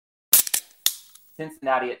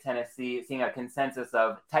Cincinnati at Tennessee, seeing a consensus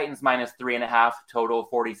of Titans minus 3.5, total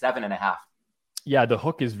 47.5. Yeah, the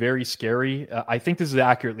hook is very scary. I think this is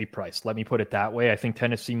accurately priced. Let me put it that way. I think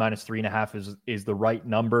Tennessee minus 3.5 is the right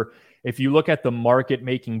number. If you look at the market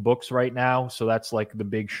making books right now, so that's like the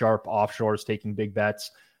big sharp offshores taking big bets,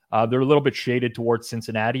 they're a little bit shaded towards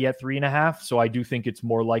Cincinnati at 3.5. So I do think it's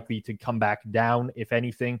more likely to come back down, if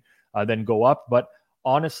anything, than go up. But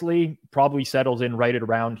honestly, probably settles in right at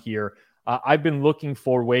around here. I've been looking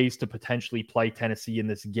for ways to potentially play Tennessee in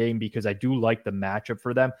this game because I do like the matchup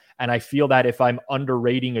for them. And I feel that if I'm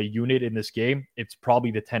underrating a unit in this game, it's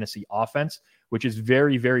probably the Tennessee offense, which is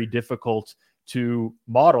very, very difficult to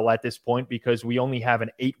model at this point because we only have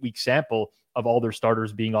an 8-week sample of all their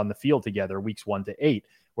starters being on the field together, weeks 1 to 8,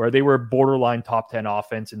 where they were borderline top 10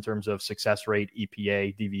 offense in terms of success rate,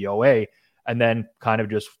 EPA, DVOA, and then kind of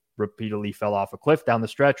just repeatedly fell off a cliff down the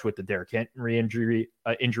stretch with the Derrick Henry injury,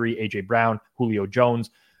 AJ Brown, Julio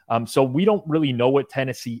Jones. So we don't really know what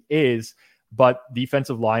Tennessee is, but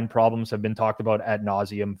defensive line problems have been talked about ad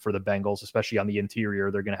nauseum for the Bengals, especially on the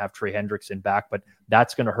interior. They're going to have Trey Hendrickson back, but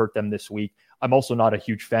that's going to hurt them this week. I'm also not a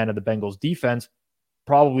huge fan of the Bengals defense,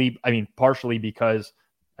 partially because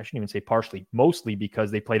I shouldn't even say partially, mostly because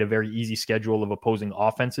they played a very easy schedule of opposing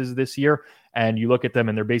offenses this year. And you look at them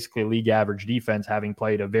and they're basically a league average defense, having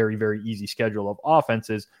played a very, very easy schedule of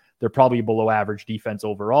offenses. They're probably below average defense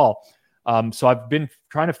overall. So I've been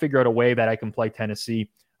trying to figure out a way that I can play Tennessee.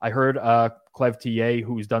 I heard Clev TA,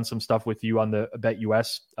 who's done some stuff with you on the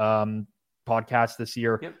BetUS podcast this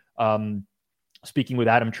year, speaking with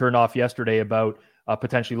Adam Chernoff yesterday about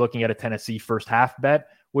potentially looking at a Tennessee first half bet,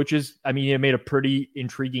 which is, it made a pretty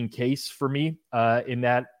intriguing case for me in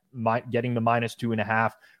that getting the minus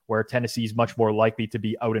 2.5, where Tennessee is much more likely to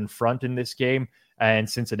be out in front in this game and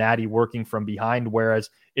Cincinnati working from behind. Whereas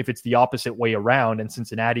if it's the opposite way around and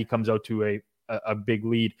Cincinnati comes out to a big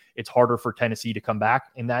lead, it's harder for Tennessee to come back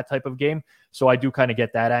in that type of game. So I do kind of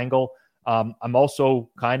get that angle. I'm also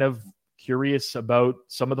kind of curious about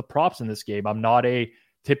some of the props in this game. I'm not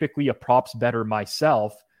typically a props bettor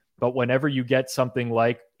myself, but whenever you get something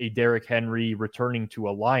like a Derrick Henry returning to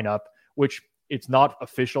a lineup, which it's not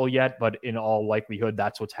official yet, but in all likelihood,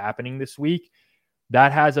 that's what's happening this week,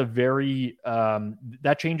 that has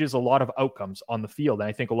that changes a lot of outcomes on the field. And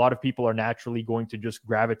I think a lot of people are naturally going to just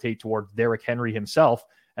gravitate towards Derrick Henry himself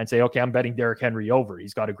and say, okay, I'm betting Derrick Henry over.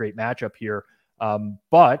 He's got a great matchup here.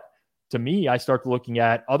 But to me, I start looking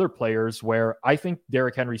at other players where I think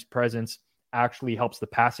Derrick Henry's presence actually helps the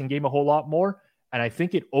passing game a whole lot more. And I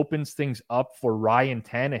think it opens things up for Ryan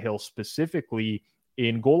Tannehill specifically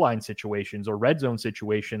in goal line situations or red zone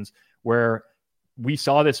situations, where we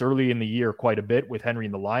saw this early in the year quite a bit with Henry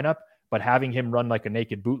in the lineup, but having him run like a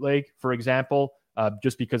naked bootleg, for example,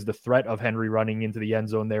 just because the threat of Henry running into the end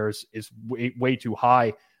zone there is way too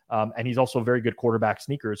high. And he's also a very good quarterback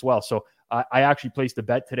sneaker as well. So I actually placed a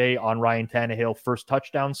bet today on Ryan Tannehill, first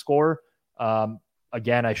touchdown scorer.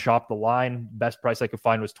 Again, I shopped the line. Best price I could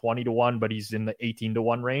find was 20-1, but he's in the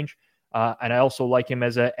 18-1 range. And I also like him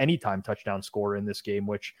as a anytime touchdown scorer in this game,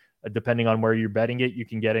 which depending on where you're betting it, you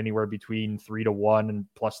can get anywhere between 3-1 and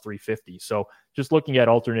plus 350. So just looking at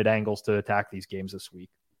alternate angles to attack these games this week.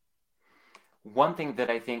 One thing that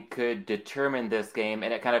I think could determine this game,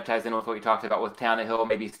 and it kind of ties in with what we talked about with Tannehill,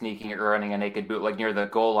 maybe sneaking or running a naked bootleg near the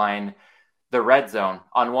goal line, the red zone.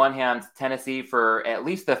 On one hand, Tennessee, for at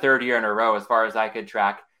least the third year in a row, as far as I could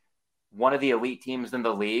track, one of the elite teams in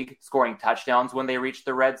the league, scoring touchdowns when they reached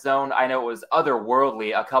the red zone. I know it was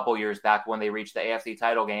otherworldly a couple years back when they reached the AFC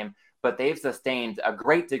title game, but they've sustained a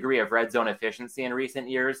great degree of red zone efficiency in recent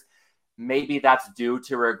years. Maybe that's due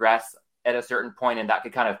to regress at a certain point, and that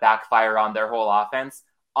could kind of backfire on their whole offense.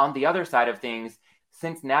 On the other side of things,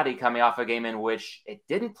 Cincinnati coming off a game in which it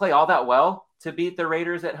didn't play all that well to beat the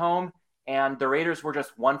Raiders at home, and the Raiders were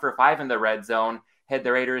just 1 for 5 in the red zone. Had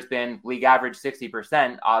the Raiders been league average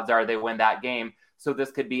 60%, odds are they win that game. So this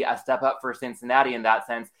could be a step up for Cincinnati in that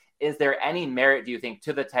sense. Is there any merit, do you think,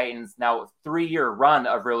 to the Titans' now 3-year run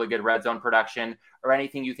of really good red zone production, or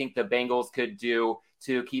anything you think the Bengals could do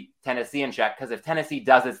to keep Tennessee in check? Because if Tennessee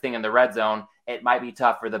does its thing in the red zone, it might be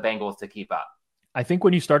tough for the Bengals to keep up. I think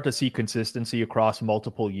when you start to see consistency across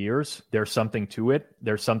multiple years, there's something to it.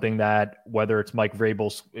 There's something that, whether it's Mike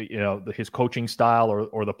Vrabel's, his coaching style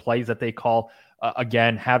or the plays that they call,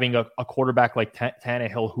 again, having a quarterback like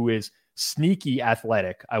Tannehill, who is sneaky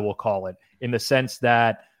athletic, I will call it, in the sense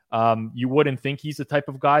that you wouldn't think he's the type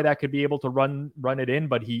of guy that could be able to run it in,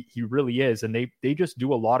 but he really is. And they just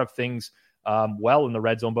do a lot of things well in the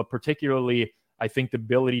red zone, but particularly I think the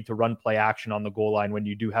ability to run play action on the goal line when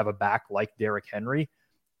you do have a back like Derrick Henry,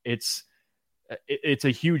 it's it's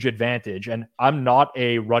a huge advantage. And I'm not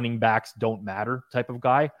a running backs don't matter type of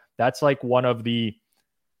guy. That's like one of the,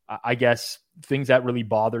 I guess, things that really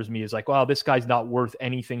bothers me is like, well, this guy's not worth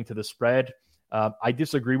anything to the spread. I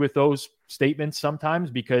disagree with those statements sometimes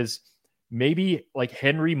because maybe like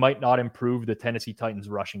Henry might not improve the Tennessee Titans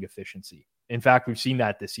rushing efficiency. In fact, we've seen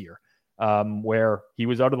that this year where he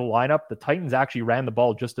was out of the lineup. The Titans actually ran the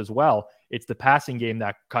ball just as well. It's the passing game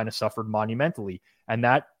that kind of suffered monumentally. And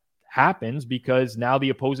that happens because now the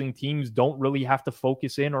opposing teams don't really have to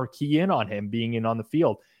focus in or key in on him being in on the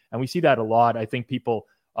field. And we see that a lot. I think people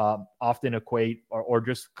often equate or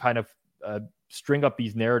just kind of string up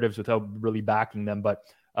these narratives without really backing them. But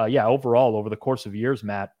overall, over the course of years,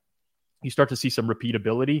 Matt, you start to see some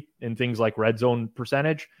repeatability in things like red zone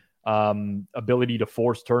percentage, ability to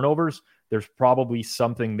force turnovers. There's probably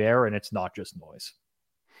something there, and it's not just noise.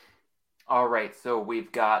 All right, so we've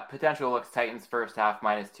got potential looks Titans first half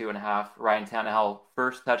 -2.5. Ryan Tannehill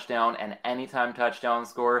first touchdown and anytime touchdown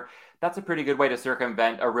score. That's a pretty good way to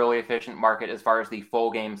circumvent a really efficient market as far as the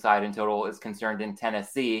full game side in total is concerned in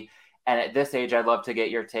Tennessee. And at this age, I'd love to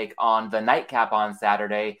get your take on the nightcap on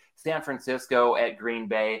Saturday, San Francisco at Green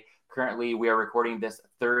Bay. Currently, we are recording this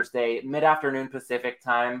Thursday, mid-afternoon Pacific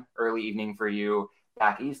time, early evening for you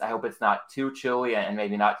back east. I hope it's not too chilly and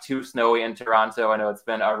maybe not too snowy in Toronto. I know it's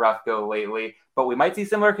been a rough go lately, but we might see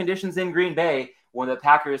similar conditions in Green Bay when the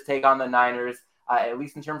Packers take on the Niners, at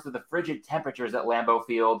least in terms of the frigid temperatures at Lambeau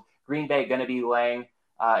Field. Green Bay going to be laying,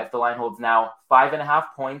 if the line holds now, 5.5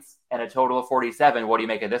 points and a total of 47. What do you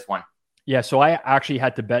make of this one? Yeah, so I actually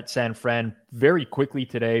had to bet San Fran very quickly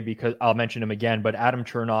today because I'll mention him again, but Adam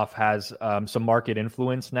Chernoff has some market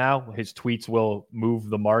influence now. His tweets will move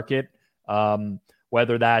the market,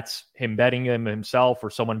 whether that's him betting them himself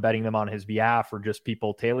or someone betting them on his behalf or just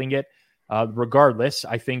people tailing it. Regardless,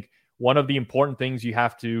 I think one of the important things you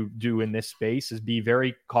have to do in this space is be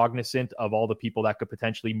very cognizant of all the people that could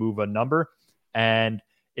potentially move a number. And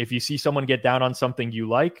if you see someone get down on something you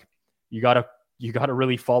like, you got to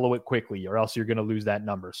really follow it quickly or else you're going to lose that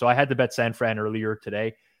number. So I had to bet San Fran earlier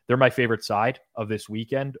today. They're my favorite side of this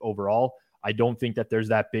weekend overall. I don't think that there's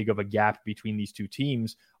that big of a gap between these two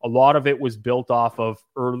teams. A lot of it was built off of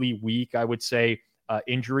early week, I would say,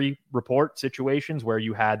 injury report situations where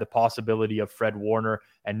you had the possibility of Fred Warner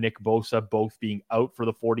and Nick Bosa both being out for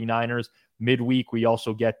the 49ers. Midweek, we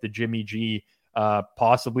also get the Jimmy G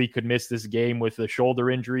possibly could miss this game with a shoulder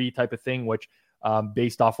injury type of thing, which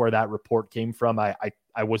based off where that report came from,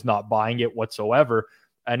 I was not buying it whatsoever.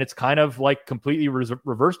 And it's kind of like completely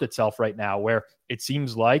reversed itself right now, where it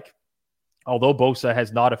seems like, although Bosa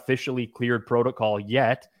has not officially cleared protocol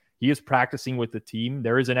yet, he is practicing with the team.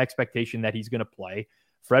 There is an expectation that he's going to play.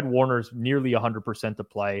 Fred Warner's nearly 100% to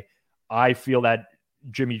play. I feel that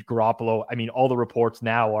Jimmy Garoppolo, I mean, all the reports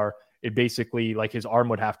now are it basically like his arm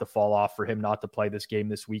would have to fall off for him not to play this game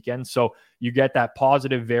this weekend. So you get that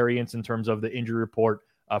positive variance in terms of the injury report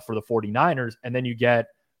for the 49ers. And then you get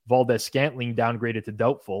Valdez-Scantling downgraded to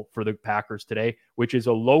doubtful for the Packers today, which is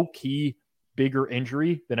a low-key bigger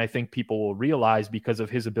injury than I think people will realize because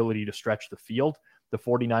of his ability to stretch the field. The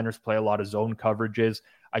 49ers play a lot of zone coverages.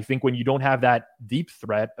 I think when you don't have that deep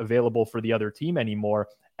threat available for the other team anymore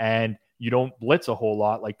and you don't blitz a whole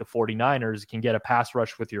lot like the 49ers can get a pass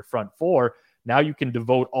rush with your front four, now you can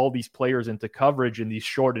devote all these players into coverage in these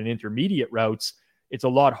short and intermediate routes. It's a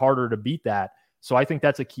lot harder to beat that. So I think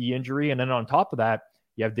that's a key injury. And then on top of that,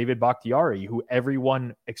 you have David Bakhtiari, who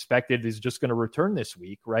everyone expected is just going to return this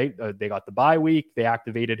week, right? They got the bye week. They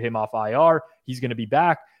activated him off IR. He's going to be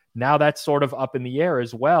back. Now that's sort of up in the air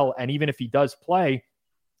as well. And even if he does play,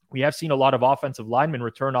 we have seen a lot of offensive linemen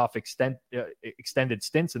return off extended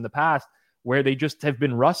stints in the past where they just have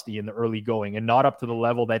been rusty in the early going and not up to the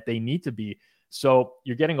level that they need to be. So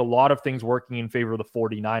you're getting a lot of things working in favor of the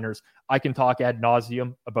 49ers. I can talk ad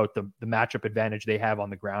nauseum about the matchup advantage they have on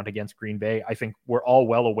the ground against Green Bay. I think we're all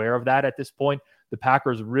well aware of that at this point. The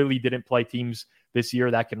Packers really didn't play teams this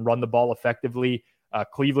year that can run the ball effectively.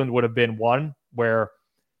 Cleveland would have been one where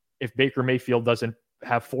if Baker Mayfield doesn't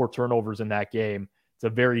have 4 turnovers in that game, it's a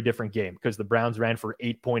very different game because the Browns ran for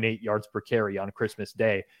 8.8 yards per carry on Christmas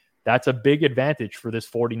Day. That's a big advantage for this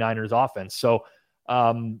 49ers offense. So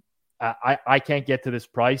I can't get to this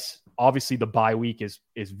price. Obviously, the bye week is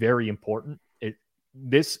very important.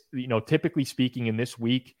 Typically speaking, in this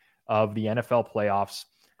week of the NFL playoffs,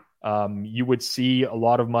 you would see a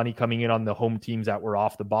lot of money coming in on the home teams that were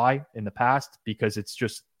off the bye in the past because it's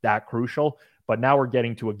just that crucial. But now we're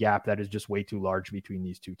getting to a gap that is just way too large between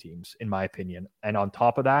these two teams, in my opinion. And on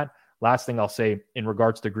top of that, last thing I'll say in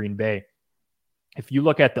regards to Green Bay, if you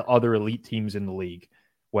look at the other elite teams in the league,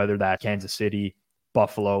 whether that's Kansas City,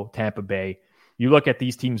 Buffalo, Tampa Bay, You look at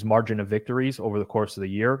these teams' margin of victories over the course of the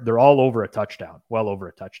year, they're all over a touchdown, well over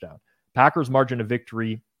a touchdown. Packers' margin of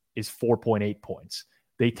victory is 4.8 points.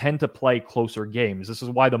 They tend to play closer games. This is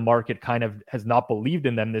why the market kind of has not believed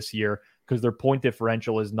in them this year, because their point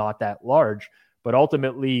differential is not that large. But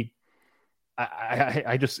ultimately,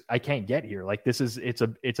 I can't get here. Like,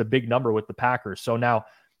 it's a big number with the Packers. So now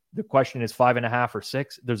the question is 5.5 or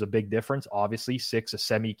 6. There's a big difference. Obviously, 6, a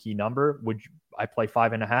semi-key number. Would I play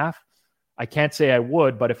 5.5? I can't say I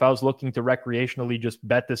would, but if I was looking to recreationally just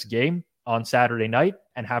bet this game on Saturday night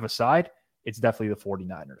and have a side, it's definitely the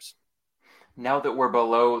 49ers. Now that we're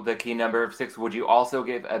below the key number of 6, would you also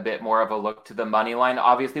give a bit more of a look to the money line?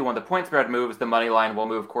 Obviously, when the point spread moves, the money line will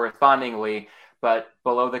move correspondingly. But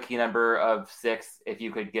below the key number of 6, if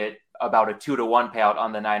you could get about a 2-1 payout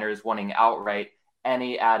on the Niners winning outright,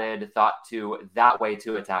 any added thought to that way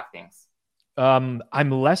to attack things? I'm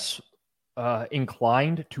less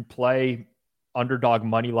inclined to play underdog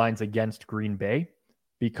money lines against Green Bay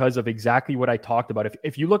because of exactly what I talked about.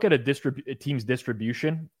 If you look at a team's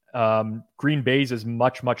distribution, Green Bay's is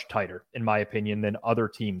much, much tighter, in my opinion, than other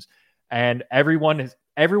teams. And everyone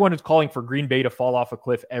is calling for Green Bay to fall off a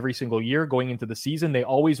cliff every single year going into the season. They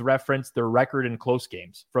always reference their record in close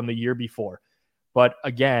games from the year before. But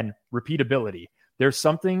again, repeatability. There's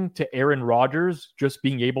something to Aaron Rodgers just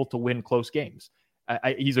being able to win close games.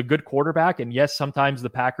 He's a good quarterback. And yes, sometimes the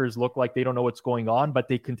Packers look like they don't know what's going on, but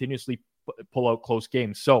they continuously pull out close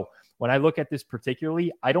games. So when I look at this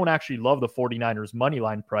particularly, I don't actually love the 49ers money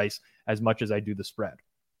line price as much as I do the spread.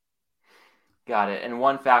 Got it. And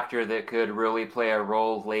one factor that could really play a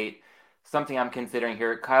role late, something I'm considering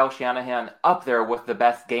here, Kyle Shanahan up there with the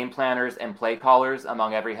best game planners and play callers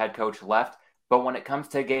among every head coach left. But when it comes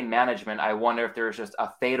to game management, I wonder if there's just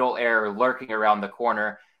a fatal error lurking around the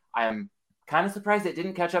corner. I'm kind of surprised it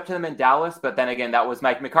didn't catch up to them in Dallas. But then again, that was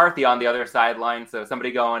Mike McCarthy on the other sideline. So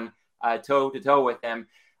somebody going toe-to-toe with him.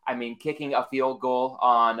 I mean, kicking a field goal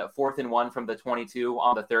on 4th and 1 from the 22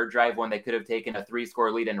 on the third drive when they could have taken a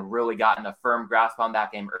 3-score lead and really gotten a firm grasp on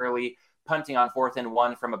that game early. Punting on 4th and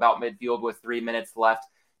 1 from about midfield with 3 minutes left.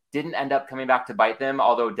 Didn't end up coming back to bite them,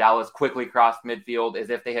 although Dallas quickly crossed midfield as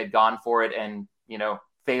if they had gone for it and,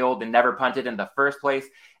 failed and never punted in the first place.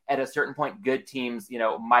 At a certain point, good teams,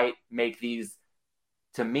 might make these,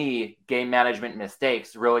 to me, game management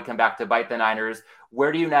mistakes really come back to bite the Niners.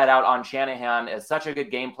 Where do you net out on Shanahan as such a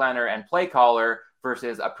good game planner and play caller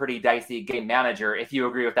versus a pretty dicey game manager, if you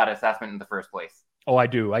agree with that assessment in the first place? Oh, I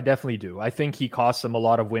do. I definitely do. I think he costs them a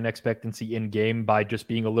lot of win expectancy in game by just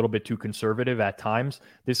being a little bit too conservative at times.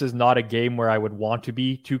 This is not a game where I would want to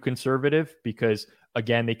be too conservative because,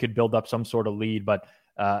 again, they could build up some sort of lead, but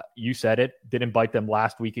you said it, didn't bite them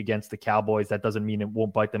last week against the Cowboys. That doesn't mean it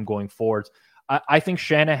won't bite them going forwards. I think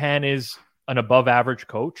Shanahan is an above average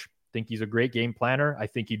coach. I think he's a great game planner. I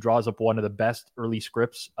think he draws up one of the best early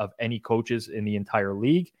scripts of any coaches in the entire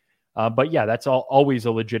league. But yeah, that's always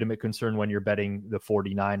a legitimate concern when you're betting the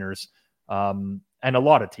 49ers and a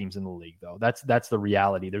lot of teams in the league, though. That's the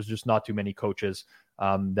reality. There's just not too many coaches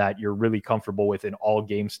that you're really comfortable with in all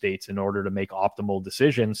game states in order to make optimal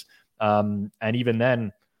decisions. And even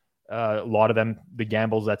then, a lot of them, the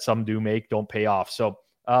gambles that some do make don't pay off. So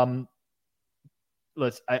I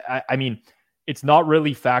mean, it's not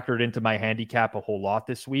really factored into my handicap a whole lot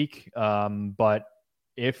this week. But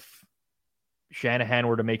if Shanahan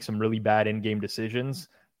were to make some really bad in-game decisions,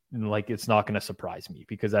 like, it's not going to surprise me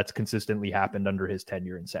because that's consistently happened under his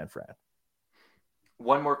tenure in San Fran.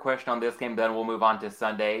 One more question on this game, then we'll move on to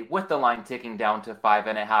Sunday. With the line ticking down to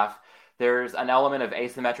 5.5, there's an element of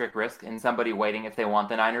asymmetric risk in somebody waiting if they want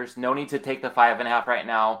the Niners. No need to take the 5.5 right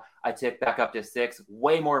now. A tick back up to 6,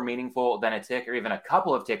 way more meaningful than a tick or even a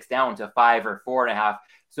couple of ticks down to 5 or 4.5.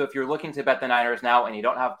 So if you're looking to bet the Niners now and you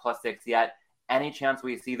don't have +6 yet, any chance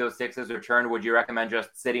we see those 6s return, would you recommend just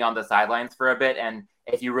sitting on the sidelines for a bit? And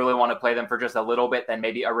if you really want to play them for just a little bit, then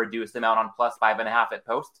maybe a reduced amount on +5.5 at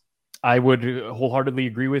post? I would wholeheartedly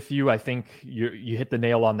agree with you. I think you hit the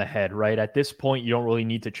nail on the head, right? At this point, you don't really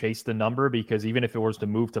need to chase the number because even if it was to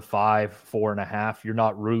move to 5, 4.5, you're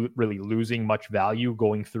not really losing much value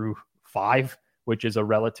going through 5, which is a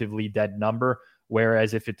relatively dead number.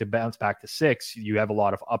 Whereas if it to bounce back to 6, you have a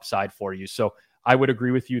lot of upside for you. So I would agree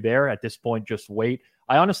with you there. At this point, just wait.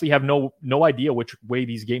 I honestly have no idea which way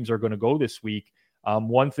these games are going to go this week.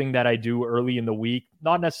 One thing that I do early in the week,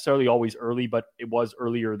 not necessarily always early, but it was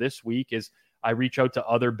earlier this week, is I reach out to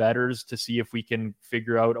other bettors to see if we can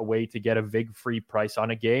figure out a way to get a VIG-free price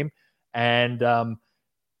on a game. And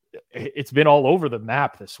it's been all over the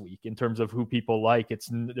map this week in terms of who people like.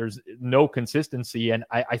 There's no consistency. And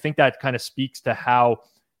I think that kind of speaks to how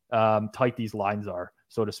tight these lines are.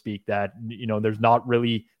 so to speak, that,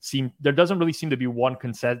 there doesn't really seem to be one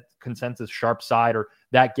consensus sharp side, or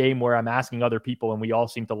that game where I'm asking other people and we all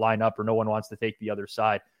seem to line up, or no one wants to take the other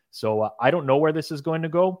side. So I don't know where this is going to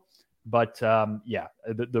go, but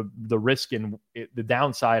the risk in the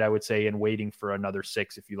downside, I would say, in waiting for another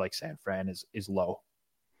 6, if you like San Fran, is low.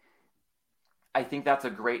 I think that's a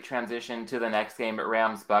great transition to the next game at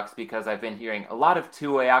Rams-Bucks, because I've been hearing a lot of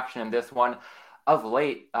two-way action in this one of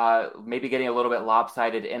late, maybe getting a little bit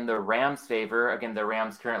lopsided in the Rams' favor. Again, the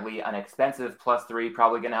Rams currently an expensive +3,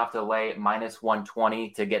 probably going to have to lay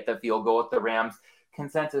 -120 to get the field goal with the Rams.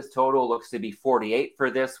 Consensus total looks to be 48 for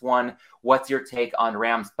this one. What's your take on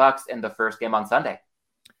Rams-Bucks in the first game on Sunday?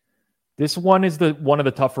 This one is one of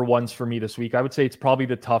the tougher ones for me this week. I would say it's probably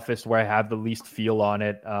the toughest, where I have the least feel on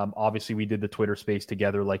it. Obviously, we did the Twitter space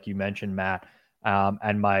together, like you mentioned, Matt,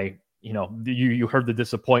 and you heard the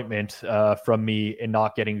disappointment from me in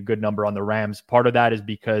not getting a good number on the Rams. Part of that is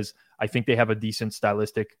because I think they have a decent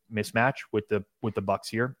stylistic mismatch with the Bucks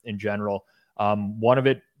here in general. One of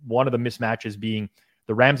the mismatches being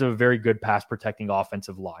the Rams have a very good pass protecting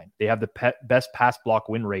offensive line. They have the best pass block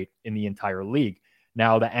win rate in the entire league.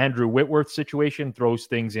 Now, the Andrew Whitworth situation throws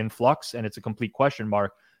things in flux, and it's a complete question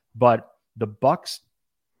mark. But the Bucks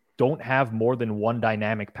don't have more than one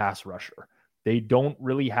dynamic pass rusher. They don't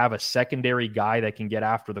really have a secondary guy that can get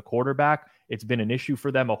after the quarterback. It's been an issue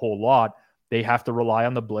for them a whole lot. They have to rely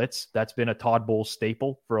on the blitz. That's been a Todd Bowles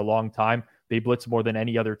staple for a long time. They blitz more than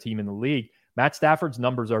any other team in the league. Matt Stafford's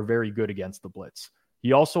numbers are very good against the blitz.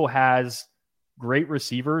 He also has great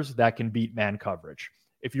receivers that can beat man coverage.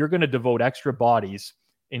 If you're going to devote extra bodies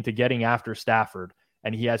into getting after Stafford,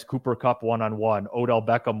 and he has Cooper Kupp one-on-one, Odell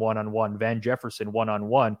Beckham one-on-one, Van Jefferson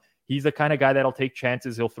one-on-one, he's the kind of guy that'll take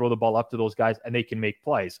chances. He'll throw the ball up to those guys, and they can make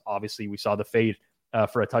plays. Obviously, we saw the fade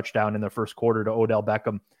for a touchdown in the first quarter to Odell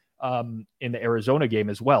Beckham in the Arizona game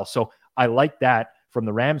as well. So I like that from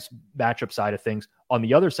the Rams matchup side of things. On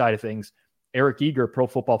the other side of things, Eric Eager, Pro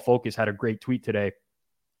Football Focus, had a great tweet today.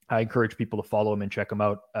 I encourage people to follow him and check him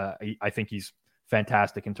out. I think he's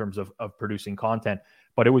fantastic in terms of producing content.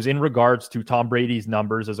 But it was in regards to Tom Brady's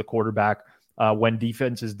numbers as a quarterback when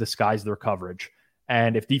defenses disguise their coverage.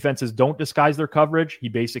 And if defenses don't disguise their coverage, he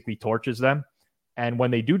basically torches them. And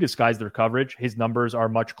when they do disguise their coverage, his numbers are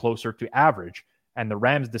much closer to average. And the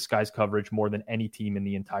Rams disguise coverage more than any team in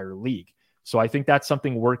the entire league. So I think that's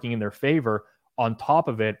something working in their favor. On top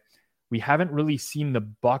of it, we haven't really seen the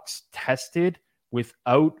Bucks tested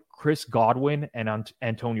without Chris Godwin and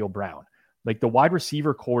Antonio Brown. Like, the wide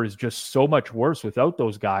receiver core is just so much worse without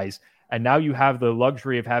those guys. And now you have the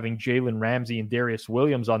luxury of having Jalen Ramsey and Darius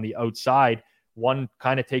Williams on the outside. One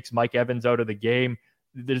kind of takes Mike Evans out of the game.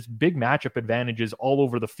 There's big matchup advantages all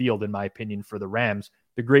over the field, in my opinion, for the Rams.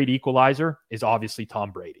 The great equalizer is obviously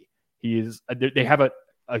Tom Brady. They have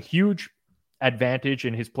a huge advantage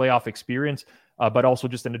in his playoff experience, but also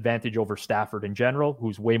just an advantage over Stafford in general,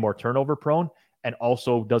 who's way more turnover prone and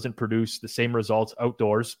also doesn't produce the same results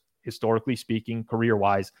outdoors, historically speaking,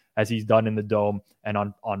 career-wise, as he's done in the dome and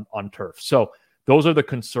on turf. So those are the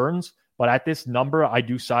concerns. But at this number, I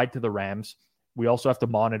do side to the Rams. We also have to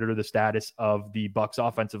monitor the status of the Bucs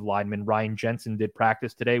offensive lineman. Ryan Jensen did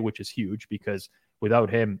practice today, which is huge because without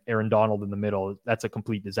him, Aaron Donald in the middle, that's a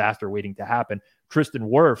complete disaster waiting to happen. Tristan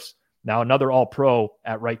Wirfs, now another all-pro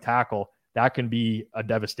at right tackle, that can be a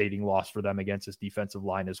devastating loss for them against this defensive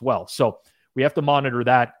line as well. So we have to monitor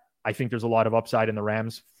that. I think there's a lot of upside in the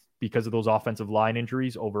Rams because of those offensive line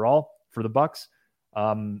injuries overall for the Bucs.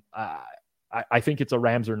 I think it's a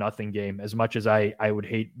Rams or nothing game. As much as I would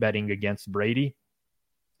hate betting against Brady,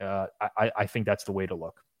 I think that's the way to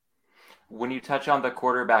look. When you touch on the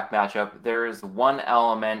quarterback matchup, there's one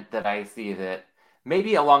element that I see that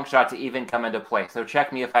maybe a long shot to even come into play. So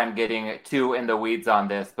check me if I'm getting too in the weeds on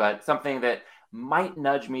this, but something that might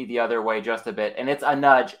nudge me the other way just a bit, and it's a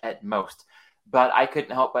nudge at most. But I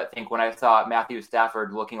couldn't help but think when I saw Matthew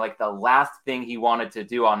Stafford looking like the last thing he wanted to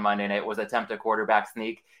do on Monday night was attempt a quarterback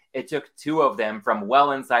sneak. It took two of them from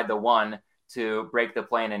well inside the one to break the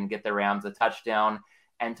plane and get the Rams a touchdown.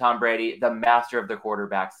 And Tom Brady, the master of the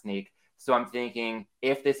quarterback sneak. So I'm thinking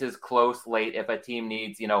if this is close late, if a team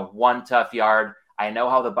needs, one tough yard, I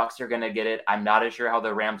know how the Bucs are going to get it. I'm not as sure how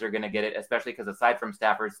the Rams are going to get it, especially because aside from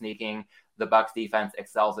Stafford sneaking, the Bucs defense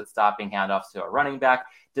excels at stopping handoffs to a running back.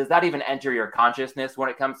 Does that even enter your consciousness when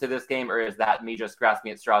it comes to this game, or is that me just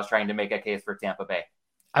grasping at straws trying to make a case for Tampa Bay?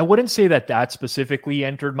 I wouldn't say that specifically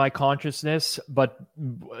entered my consciousness, but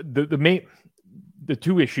the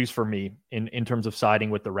two issues for me in terms of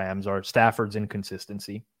siding with the Rams are Stafford's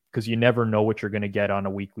inconsistency, because you never know what you're going to get on a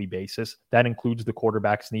weekly basis. That includes the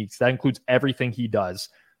quarterback sneaks. That includes everything he does.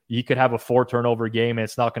 he could have a 4 turnover game and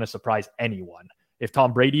it's not going to surprise anyone. If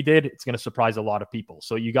Tom Brady did, it's going to surprise a lot of people.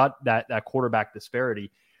 So you got that quarterback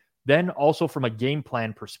disparity. Then also from a game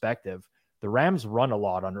plan perspective, the Rams run a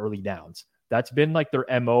lot on early downs. That's been like their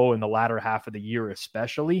MO in the latter half of the year,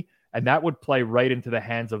 especially, and that would play right into the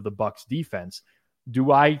hands of the Bucs defense.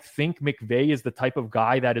 Do I think McVay is the type of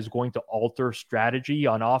guy that is going to alter strategy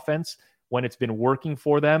on offense when it's been working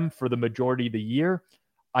for them for the majority of the year?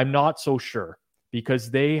 I'm not so sure,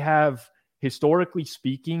 because they have, historically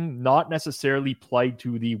speaking, not necessarily played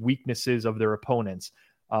to the weaknesses of their opponents.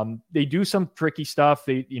 They do some tricky stuff.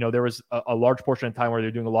 There was a large portion of time where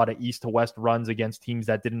they're doing a lot of east to west runs against teams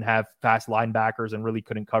that didn't have fast linebackers and really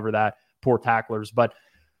couldn't cover that, poor tacklers. But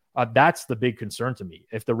that's the big concern to me.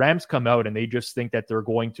 If the Rams come out and they just think that they're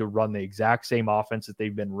going to run the exact same offense that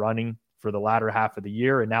they've been running for the latter half of the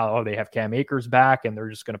year, and now they have Cam Akers back and they're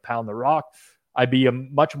just going to pound the rock, I'd be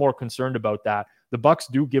much more concerned about that. The Bucs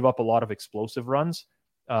do give up a lot of explosive runs,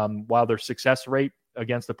 while their success rate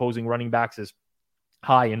against opposing running backs is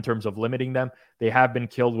high in terms of limiting them. They have been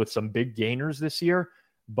killed with some big gainers this year,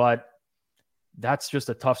 but that's just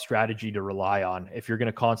a tough strategy to rely on if you're going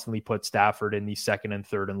to constantly put Stafford in these 2nd and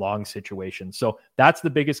 3rd and long situations. So that's the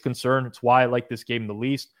biggest concern. It's why I like this game the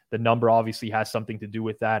least. The number obviously has something to do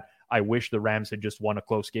with that. I wish the Rams had just won a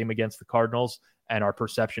close game against the Cardinals and our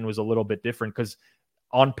perception was a little bit different, because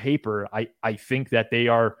on paper, I think that they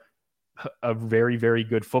are a very, very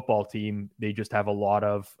good football team. They just have a lot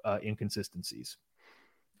of inconsistencies.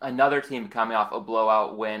 Another team coming off a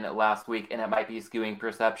blowout win last week, and it might be skewing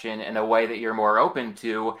perception in a way that you're more open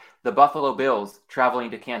to. The Buffalo Bills traveling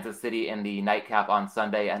to Kansas City in the nightcap on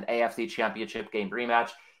Sunday, an AFC Championship game rematch.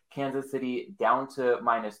 Kansas City down to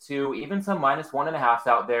 -2, even some -1.5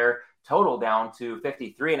 out there. Total down to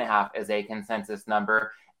 53.5 as a consensus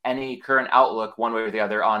number. Any current outlook one way or the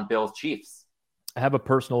other on Bills Chiefs? I have a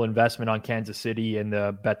personal investment on Kansas City in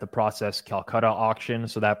the Bet the Process Calcutta auction,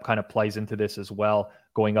 so that kind of plays into this as well,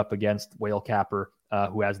 going up against Whale Capper,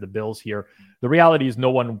 who has the Bills here. The reality is no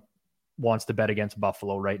one wants to bet against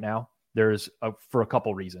Buffalo right now. For a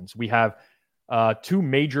couple reasons. We have 2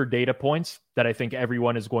 major data points that I think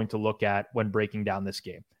everyone is going to look at when breaking down this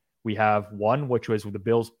game. We have one, which was the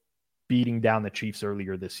Bills beating down the Chiefs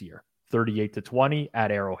earlier this year, 38-20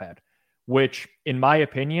 at Arrowhead, which in my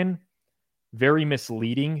opinion, very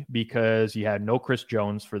misleading, because you had no Chris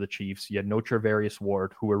Jones for the Chiefs. You had no Charvarius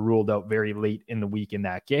Ward, who were ruled out very late in the week in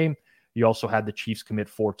that game. You also had the Chiefs commit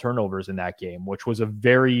 4 turnovers in that game, which was a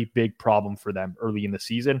very big problem for them early in the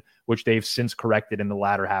season, which they've since corrected in the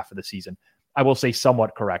latter half of the season. I will say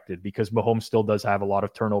somewhat corrected, because Mahomes still does have a lot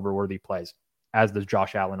of turnover-worthy plays, as does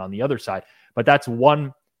Josh Allen on the other side. But that's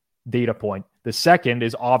one data point. The second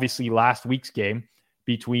is obviously last week's game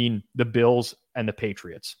between the Bills and the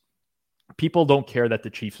Patriots. People don't care that the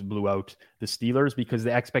Chiefs blew out the Steelers, because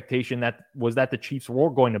the expectation that the Chiefs were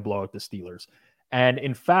going to blow out the Steelers. And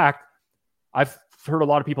in fact, I've heard a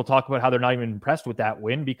lot of people talk about how they're not even impressed with that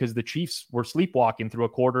win, because the Chiefs were sleepwalking through a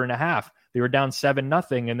quarter and a half. They were down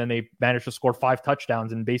 7-0, and then they managed to score 5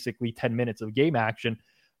 touchdowns in basically 10 minutes of game action.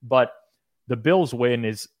 But the Bills win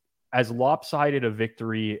is as lopsided a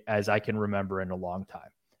victory as I can remember in a long time.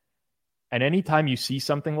 And anytime you see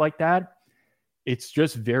something like that, it's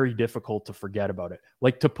just very difficult to forget about it.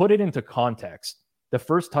 Like, to put it into context, the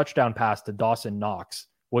first touchdown pass to Dawson Knox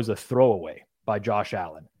was a throwaway by Josh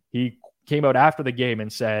Allen. He came out after the game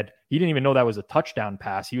and said he didn't even know that was a touchdown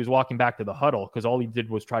pass. He was walking back to the huddle because all he did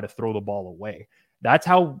was try to throw the ball away. That's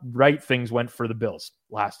how right things went for the Bills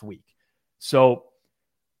last week. So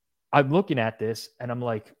I'm looking at this and I'm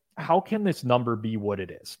like, how can this number be what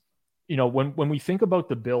it is? When we think about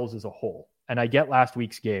the Bills as a whole, and I get last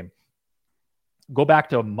week's game, go back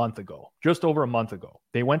to a month ago, just over a month ago.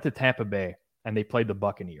 They went to Tampa Bay and they played the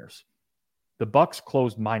Buccaneers. The Bucs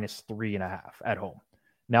closed -3.5 at home.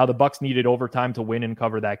 Now the Bucs needed overtime to win and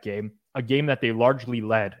cover that game, a game that they largely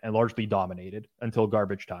led and largely dominated until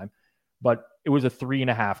garbage time. But it was a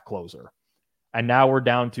 3.5 closer. And now we're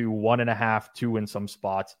down to 1.5, 2 in some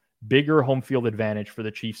spots. Bigger home field advantage for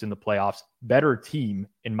the Chiefs in the playoffs. Better team,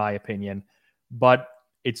 in my opinion. But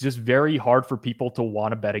it's just very hard for people to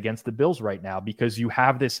want to bet against the Bills right now, because you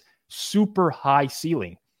have this super high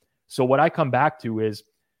ceiling. So what I come back to is,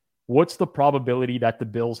 what's the probability that the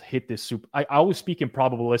Bills hit this super? I always speak in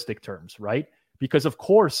probabilistic terms, right? Because of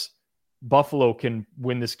course, Buffalo can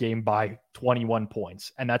win this game by 21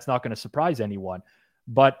 points, and that's not going to surprise anyone.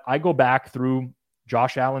 But I go back through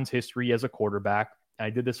Josh Allen's history as a quarterback. And I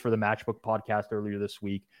did this for the Matchbook podcast earlier this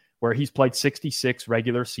week, where he's played 66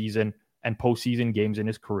 regular season and postseason games in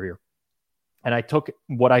his career. And I took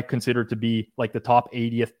what I consider to be like the top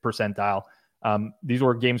 80th percentile These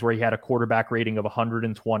were games where he had a quarterback rating of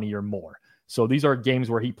 120 or more. So these are games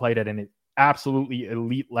where he played at an absolutely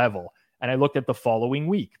elite level. And I looked at the following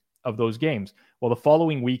week of those games. Well, the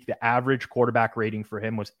following week, the average quarterback rating for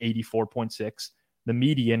him was 84.6. The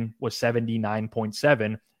median was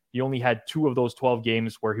 79.7. He only had 2 of those 12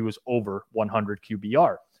 games where he was over 100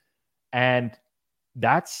 QBR. And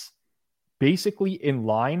that's basically in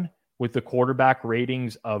line with the quarterback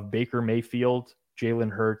ratings of Baker Mayfield,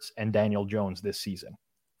 Jalen Hurts, and Daniel Jones this season,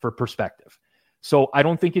 for perspective. So I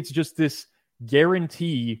don't think it's just this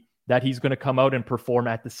guarantee that he's going to come out and perform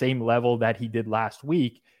at the same level that he did last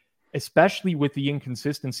week, especially with the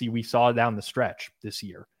inconsistency we saw down the stretch this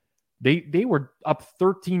year. They were up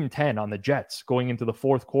 13-10 on the Jets going into the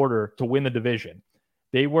fourth quarter to win the division.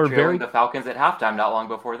 They were trailing the Falcons at halftime not long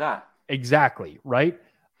before that. Exactly, right?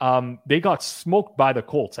 They got smoked by the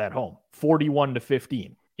Colts at home,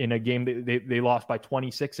 41-15 in a game they lost by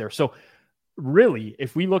 26 there. So really,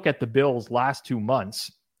 if we look at the Bills' last 2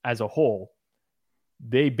 months as a whole,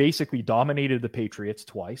 they basically dominated the Patriots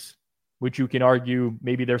twice, which you can argue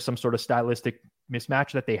maybe there's some sort of stylistic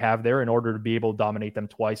mismatch that they have there in order to be able to dominate them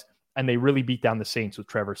twice. And they really beat down the Saints with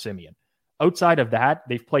Trevor Siemian. Outside of that,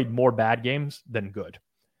 they've played more bad games than good.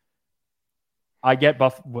 I get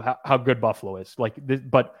how good Buffalo is,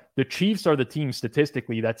 but the Chiefs are the team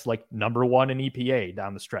statistically that's like number 1 in EPA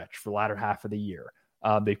down the stretch for the latter half of the year.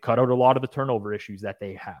 They've cut out a lot of the turnover issues that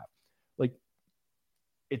they have. Like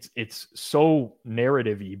it's so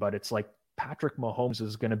narrative-y, but it's like Patrick Mahomes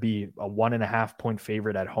is going to be a 1.5 point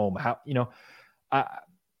favorite at home.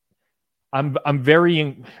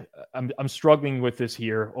 I'm struggling with this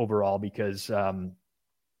here overall because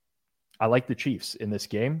I like the Chiefs in this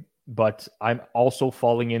game, but I'm also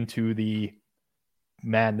falling into the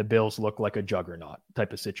Bills look like a juggernaut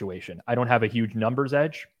type of situation. I don't have a huge numbers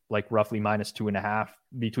edge, like roughly -2.5,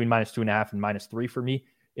 between -2.5 and -3 for me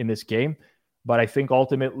in this game. But I think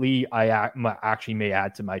ultimately I actually may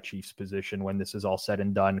add to my Chiefs position when this is all said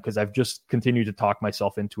and done, because I've just continued to talk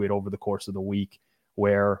myself into it over the course of the week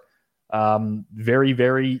where very,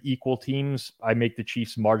 very equal teams. I make the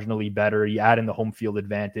Chiefs marginally better. You add in the home field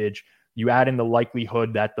advantage. You add in the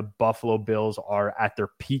likelihood that the Buffalo Bills are at their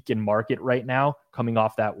peak in market right now, coming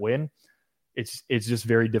off that win. It's just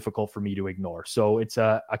very difficult for me to ignore. So it's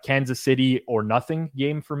a Kansas City or nothing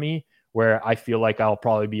game for me, where I feel like I'll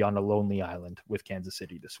probably be on a lonely island with Kansas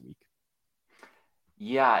City this week.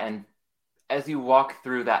 Yeah, and as you walk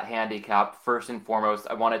through that handicap, first and foremost,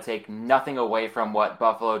 I want to take nothing away from what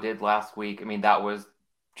Buffalo did last week. I mean, that was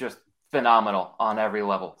just phenomenal on every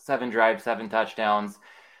level. 7 drives, 7 touchdowns,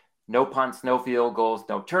 no punts, no field goals,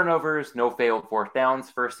 no turnovers, no failed fourth downs.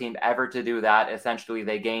 First team ever to do that. Essentially,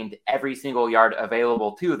 they gained every single yard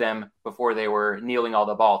available to them before they were kneeling all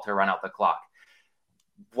the ball to run out the clock.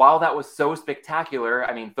 While that was so spectacular,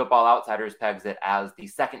 I mean, Football Outsiders pegs it as the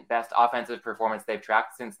second best offensive performance they've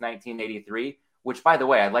tracked since 1983, which, by the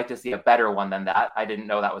way, I'd like to see a better one than that. I didn't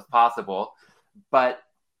know that was possible. But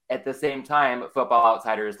at the same time, Football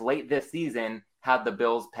Outsiders late this season had the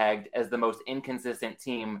Bills pegged as the most inconsistent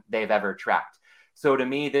team they've ever tracked. So to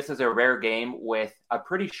me, this is a rare game with a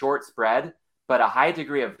pretty short spread, but a high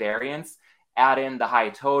degree of variance. Add in the high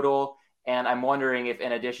total. And I'm wondering if,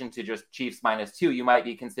 in addition to just Chiefs -2, you might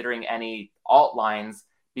be considering any alt lines,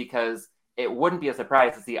 because it wouldn't be a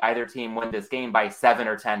surprise to see either team win this game by 7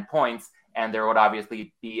 or 10 points. And there would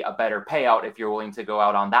obviously be a better payout if you're willing to go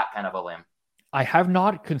out on that kind of a limb. I have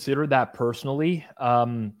not considered that personally.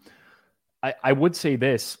 I would say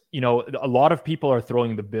this, a lot of people are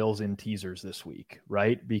throwing the Bills in teasers this week,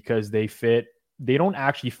 right? Because they don't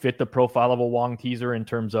actually fit the profile of a Wong teaser in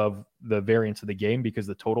terms of the variance of the game because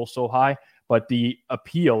the total's so high, but the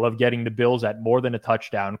appeal of getting the Bills at more than a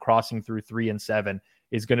touchdown, crossing through 3 and 7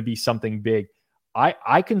 is going to be something big.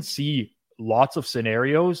 I can see lots of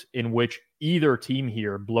scenarios in which either team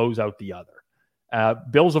here blows out the other.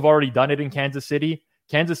 Bills have already done it in Kansas City.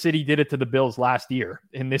 Kansas City did it to the Bills last year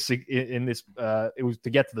in this, it was to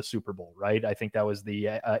get to the Super Bowl, right? I think that was the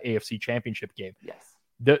AFC Championship game. Yes.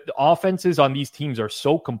 The offenses on these teams are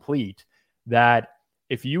so complete that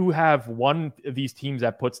if you have one of these teams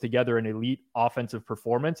that puts together an elite offensive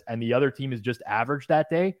performance and the other team is just average that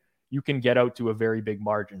day, you can get out to a very big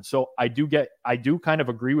margin. So I do kind of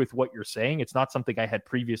agree with what you're saying. It's not something I had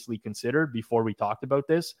previously considered before we talked about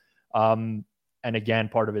this. And again,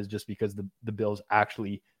 part of it is just because the Bills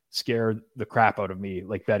actually scare the crap out of me,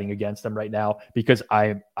 like betting against them right now, because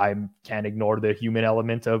I can't ignore the human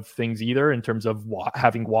element of things either in terms of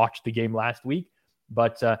having watched the game last week.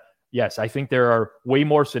 But yes, I think there are way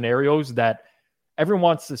more scenarios that everyone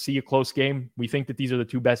wants to see a close game. We think that these are the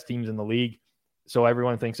two best teams in the league. So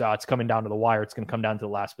everyone thinks, it's coming down to the wire. It's going to come down to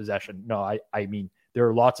the last possession. No, I mean, there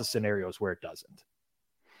are lots of scenarios where it doesn't.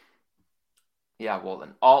 Yeah, well,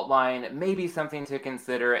 an alt line, maybe something to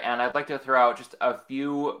consider. And I'd like to throw out just a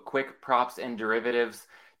few quick props and derivatives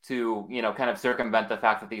to, kind of circumvent the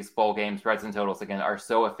fact that these full game spreads and totals, again, are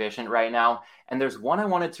so efficient right now. And there's one I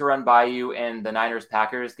wanted to run by you in the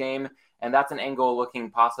Niners-Packers game, and that's an angle looking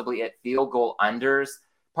possibly at field goal unders.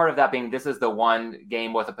 Part of that being this is the one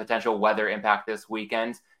game with a potential weather impact this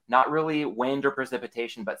weekend. Not really wind or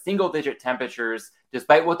precipitation, but single-digit temperatures.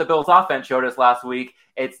 Despite what the Bills offense showed us last week,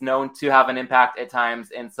 it's known to have an impact at times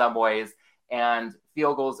in some ways. And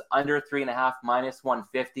field goals under 3.5, minus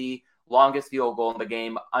 150. Longest field goal in the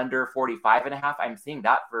game, under 45.5. I'm seeing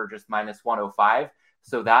that for just minus 105.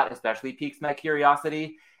 So that especially piques my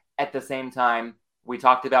curiosity. At the same time, we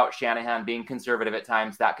talked about Shanahan being conservative at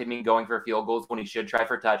times. That could mean going for field goals when he should try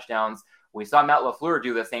for touchdowns. We saw Matt LaFleur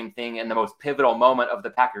do the same thing in the most pivotal moment of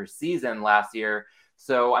the Packers season last year.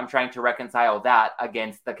 So I'm trying to reconcile that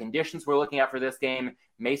against the conditions we're looking at for this game.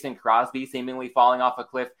 Mason Crosby seemingly falling off a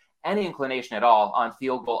cliff. Any inclination at all on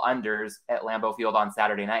field goal unders at Lambeau Field on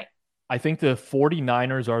Saturday night? I think the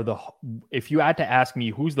 49ers are if you had to ask me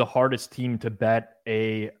who's the hardest team to bet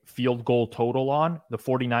a field goal total on, the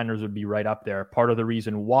 49ers would be right up there. Part of the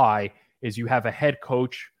reason why is you have a head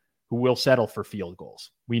coach who will settle for field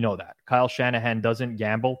goals. We know that. Kyle Shanahan doesn't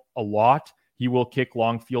gamble a lot. He will kick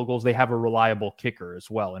long field goals. They have a reliable kicker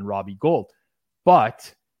as well in Robbie Gould.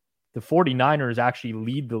 But the 49ers actually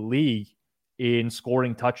lead the league in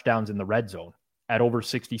scoring touchdowns in the red zone at over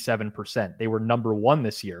 67%. They were number one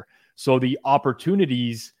this year. So the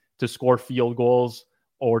opportunities to score field goals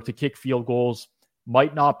or to kick field goals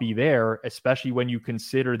might not be there, especially when you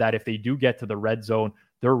consider that if they do get to the red zone,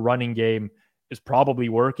 their running game is probably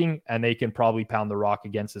working and they can probably pound the rock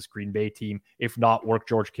against this Green Bay team, if not work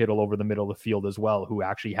George Kittle over the middle of the field as well, who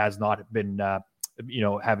actually has not been,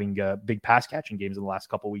 having big pass catching games in the last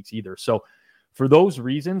couple of weeks either. So for those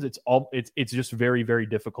reasons, it's just very, very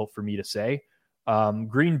difficult for me to say.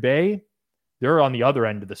 Green Bay, they're on the other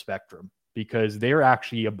end of the spectrum because they're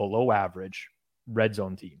actually a below average red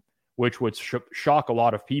zone team, which would shock a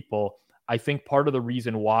lot of people. I think part of the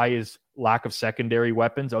reason why is lack of secondary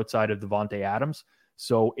weapons outside of Devontae Adams.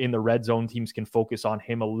 So in the red zone, teams can focus on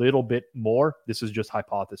him a little bit more. This is just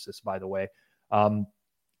hypothesis, by the way.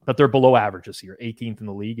 But they're below average this year, 18th in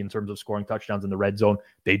the league in terms of scoring touchdowns in the red zone.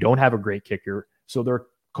 They don't have a great kicker, so their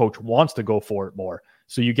coach wants to go for it more.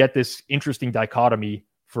 So you get this interesting dichotomy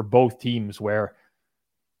for both teams where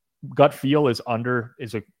gut feel is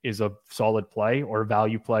a solid play or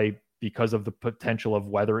value play because of the potential of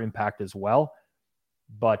weather impact as well.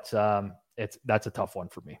 But that's a tough one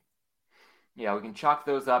for me. Yeah, we can chalk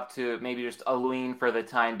those up to maybe just a lean for the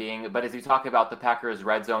time being. But as you talk about the Packers'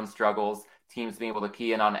 red zone struggles, teams being able to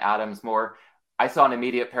key in on Adams more, I saw an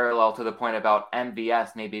immediate parallel to the point about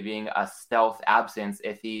MVS maybe being a stealth absence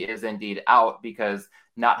if he is indeed out, because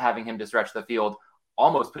not having him to stretch the field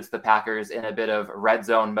almost puts the Packers in a bit of red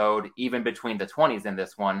zone mode, even between the 20s in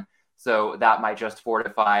this one. So that might just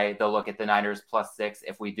fortify the look at the Niners +6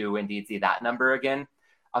 if we do indeed see that number again.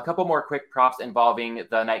 A couple more quick props involving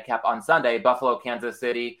the nightcap on Sunday, Buffalo, Kansas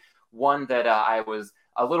City. One that I was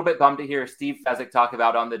a little bit bummed to hear Steve Fezzik talk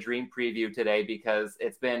about on the Dream Preview today, because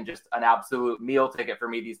it's been just an absolute meal ticket for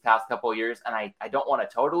me these past couple of years. And I don't want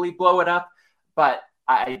to totally blow it up, but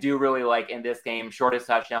I do really like in this game, shortest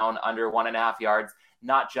touchdown under 1.5 yards,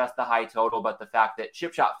 not just the high total, but the fact that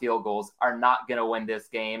chip shot field goals are not going to win this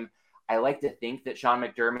game. I like to think that Sean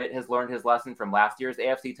McDermott has learned his lesson from last year's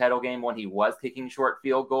AFC title game when he was kicking short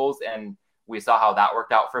field goals, and we saw how that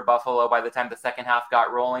worked out for Buffalo by the time the second half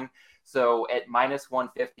got rolling. So at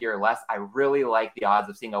 -150 or less, I really like the odds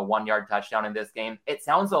of seeing a 1-yard touchdown in this game. It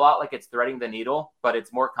sounds a lot like it's threading the needle, but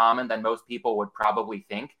it's more common than most people would probably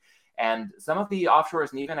think. And some of the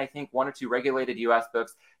offshores, and even I think one or two regulated U.S.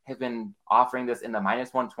 books, have been offering this in the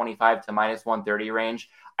 -125 to -130 range.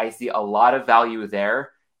 I see a lot of value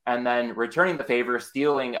there. And then returning the favor,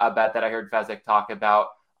 stealing a bet that I heard Fezzik talk about,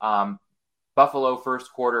 Buffalo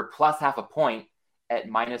first quarter plus half a point at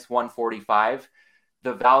 -145.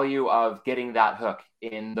 The value of getting that hook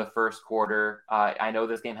in the first quarter. I know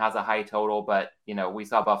this game has a high total, but we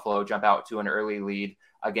saw Buffalo jump out to an early lead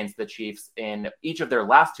against the Chiefs in each of their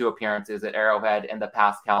last two appearances at Arrowhead in the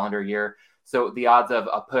past calendar year. So the odds of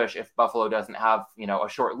a push if Buffalo doesn't have, a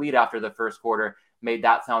short lead after the first quarter made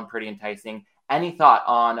that sound pretty enticing. Any thought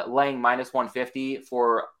on laying -150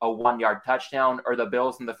 for a 1-yard touchdown, or the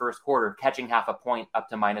Bills in the first quarter catching half a point up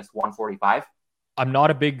to -145? I'm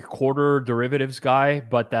not a big quarter derivatives guy,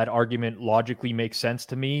 but that argument logically makes sense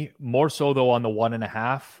to me. More so though on the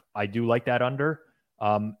 1.5, I do like that under.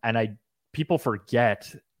 And people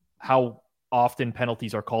forget how often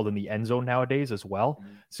penalties are called in the end zone nowadays as well.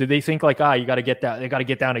 Mm-hmm. So they think like, you got to get that. They got to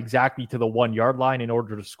get down exactly to the 1 yard line in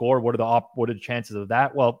order to score. What are the chances of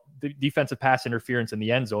that? Well, the defensive pass interference in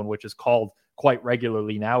the end zone, which is called quite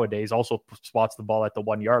regularly nowadays, also spots the ball at the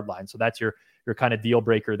 1 yard line. So that's your kind of deal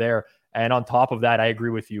breaker there. And on top of that, I agree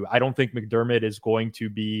with you. I don't think McDermott is going to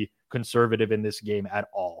be conservative in this game at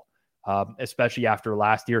all, especially after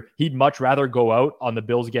last year. He'd much rather go out on the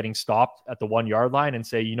Bills getting stopped at the 1 yard line and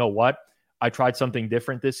say, you know what, I tried something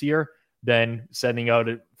different this year than sending out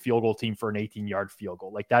a field goal team for an 18-yard field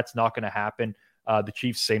goal. Like, that's not going to happen. The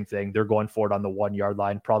Chiefs, same thing. They're going for it on the 1 yard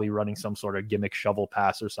line, probably running some sort of gimmick shovel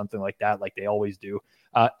pass or something like that, like they always do.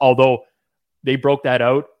 Although they broke that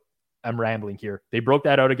out. I'm rambling here. They broke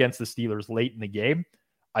that out against the Steelers late in the game.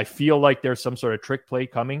 I feel like there's some sort of trick play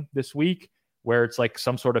coming this week where it's like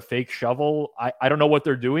some sort of fake shovel. I don't know what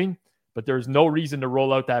they're doing, but there's no reason to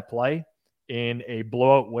roll out that play in a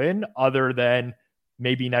blowout win other than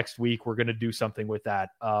maybe next week we're going to do something with that.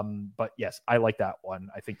 But yes, I like that one.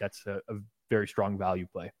 I think that's a very strong value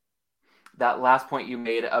play. That last point you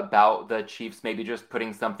made about the Chiefs maybe just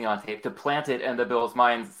putting something on tape to plant it in the Bills'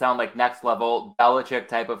 minds sound like next level Belichick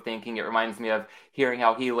type of thinking. It reminds me of hearing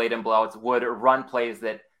how he late in blowouts would run plays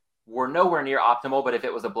that were nowhere near optimal, but if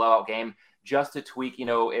it was a blowout game, just to tweak,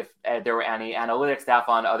 if there were any analytics staff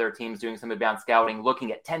on other teams doing some advanced scouting,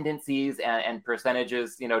 looking at tendencies and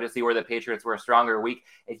percentages, to see where the Patriots were strong or weak.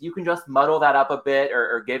 If you can just muddle that up a bit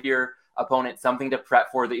or give your opponent something to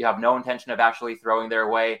prep for that you have no intention of actually throwing their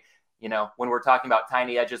way, when we're talking about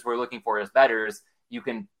tiny edges we're looking for as bettors, you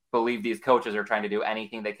can believe these coaches are trying to do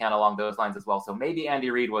anything they can along those lines as well. So maybe Andy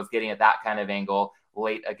Reid was getting at that kind of angle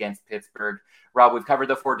late against Pittsburgh. Rob, we've covered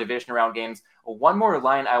the 4 division round games. One more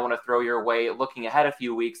line I want to throw your way, looking ahead a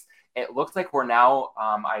few weeks. It looks like we're now,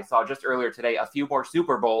 I saw just earlier today, a few more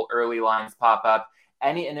Super Bowl early lines pop up.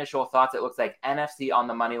 Any initial thoughts? It looks like NFC on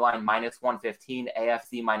the money line, -115,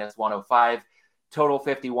 AFC -105, total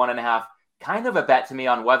 51.5. Kind of a bet to me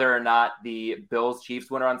on whether or not the Bills-Chiefs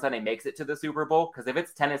winner on Sunday makes it to the Super Bowl. Because if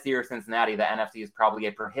it's Tennessee or Cincinnati, the NFC is probably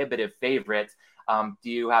a prohibitive favorite. Do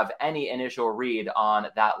you have any initial read on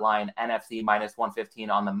that line, NFC -115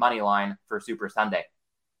 on the money line for Super Sunday?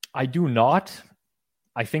 I do not.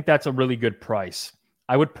 I think that's a really good price.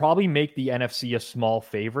 I would probably make the NFC a small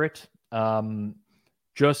favorite,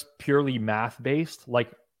 just purely math-based.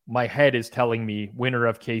 Like, my head is telling me winner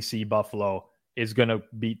of KC Buffalo is going to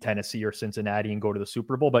beat Tennessee or Cincinnati and go to the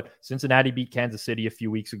Super Bowl. But Cincinnati beat Kansas City a few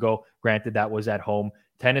weeks ago. Granted, that was at home.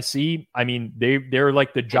 Tennessee, I mean, they're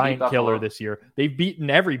like the giant killer this year. They've beaten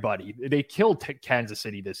everybody. They killed Kansas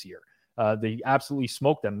City this year. They absolutely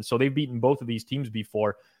smoked them. So they've beaten both of these teams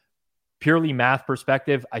before. Purely math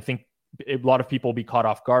perspective, I think a lot of people will be caught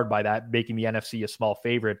off guard by that, making the NFC a small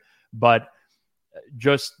favorite. But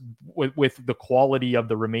just with the quality of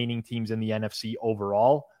the remaining teams in the NFC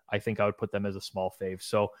overall, I think I would put them as a small fave.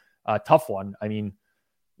 So tough one. I mean,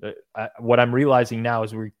 what I'm realizing now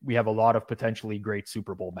is we have a lot of potentially great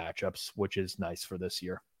Super Bowl matchups, which is nice for this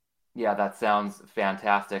year. Yeah, that sounds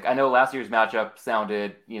fantastic. I know last year's matchup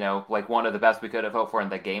sounded, like one of the best we could have hoped for,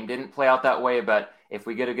 and the game didn't play out that way. But if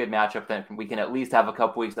we get a good matchup, then we can at least have a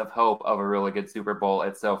couple weeks of hope of a really good Super Bowl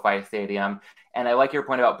at SoFi Stadium. And I like your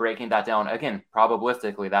point about breaking that down. Again,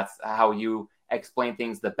 probabilistically, that's how you explain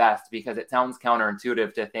things the best, because it sounds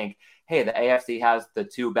counterintuitive to think, hey, the AFC has the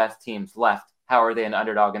 2 best teams left. How are they an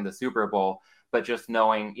underdog in the Super Bowl? But just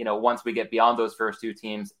knowing, once we get beyond those first 2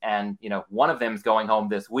 teams and, one of them's going home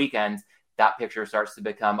this weekend, that picture starts to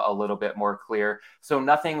become a little bit more clear. So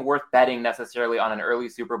nothing worth betting necessarily on an early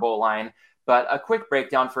Super Bowl line, but a quick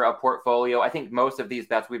breakdown for a portfolio. I think most of these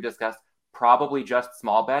bets we've discussed, probably just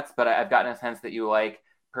small bets, but I've gotten a sense that you like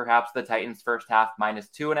perhaps the Titans first half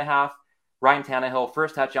 -2.5. Ryan Tannehill,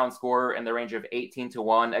 first touchdown scorer in the range of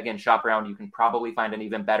 18-1. Again, shop around. You can probably find an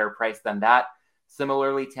even better price than that.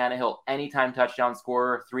 Similarly, Tannehill, anytime touchdown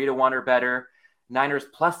scorer, 3-1 or better. Niners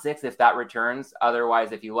 +6 if that returns.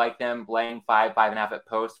 Otherwise, if you like them, laying 5.5 at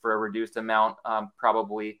post for a reduced amount,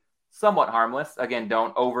 probably somewhat harmless. Again,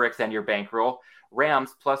 don't overextend your bankroll.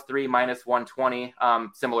 Rams +3 -120,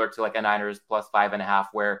 similar to like a Niners +5.5,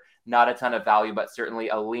 where not a ton of value, but certainly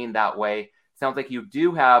a lean that way. Sounds like you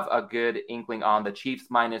do have a good inkling on the Chiefs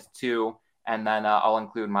 -2, and then I'll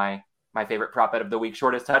include my favorite prop bet of the week,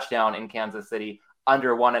 shortest touchdown in Kansas City,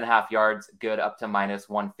 under 1.5 yards, good up to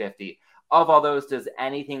 -150. Of all those, does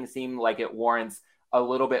anything seem like it warrants a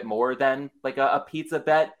little bit more than like a pizza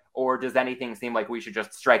bet, Or does anything seem like we should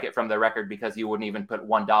just strike it from the record because you wouldn't even put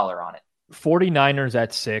 $1 on it? 49ers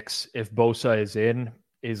at 6, if Bosa is in,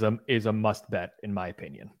 is a must bet, in my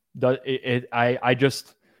opinion. I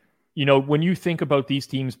just, when you think about these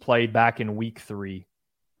teams played back in week 3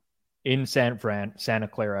 in Santa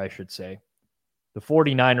Clara, I should say, the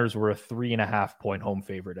 49ers were a 3.5 point home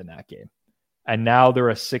favorite in that game. And now they're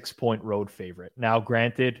a 6-point road favorite. Now,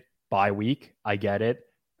 granted, bye week, I get it.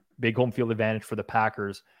 Big home field advantage for the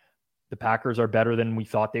Packers. The Packers are better than we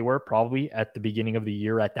thought they were probably at the beginning of the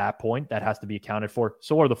year at that point. That has to be accounted for.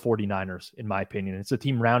 So are the 49ers, in my opinion. It's a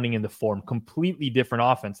team rounding in the form, completely different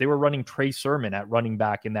offense. They were running Trey Sermon at running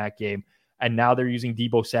back in that game, and now they're using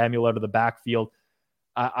Deebo Samuel out of the backfield.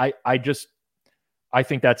 I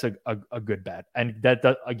think that's a good bet. And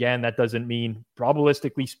that doesn't mean,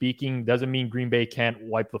 probabilistically speaking, doesn't mean Green Bay can't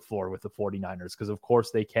wipe the floor with the 49ers, because of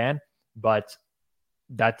course they can, but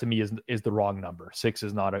that to me is the wrong number. 6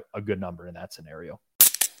 is not a good number in that scenario.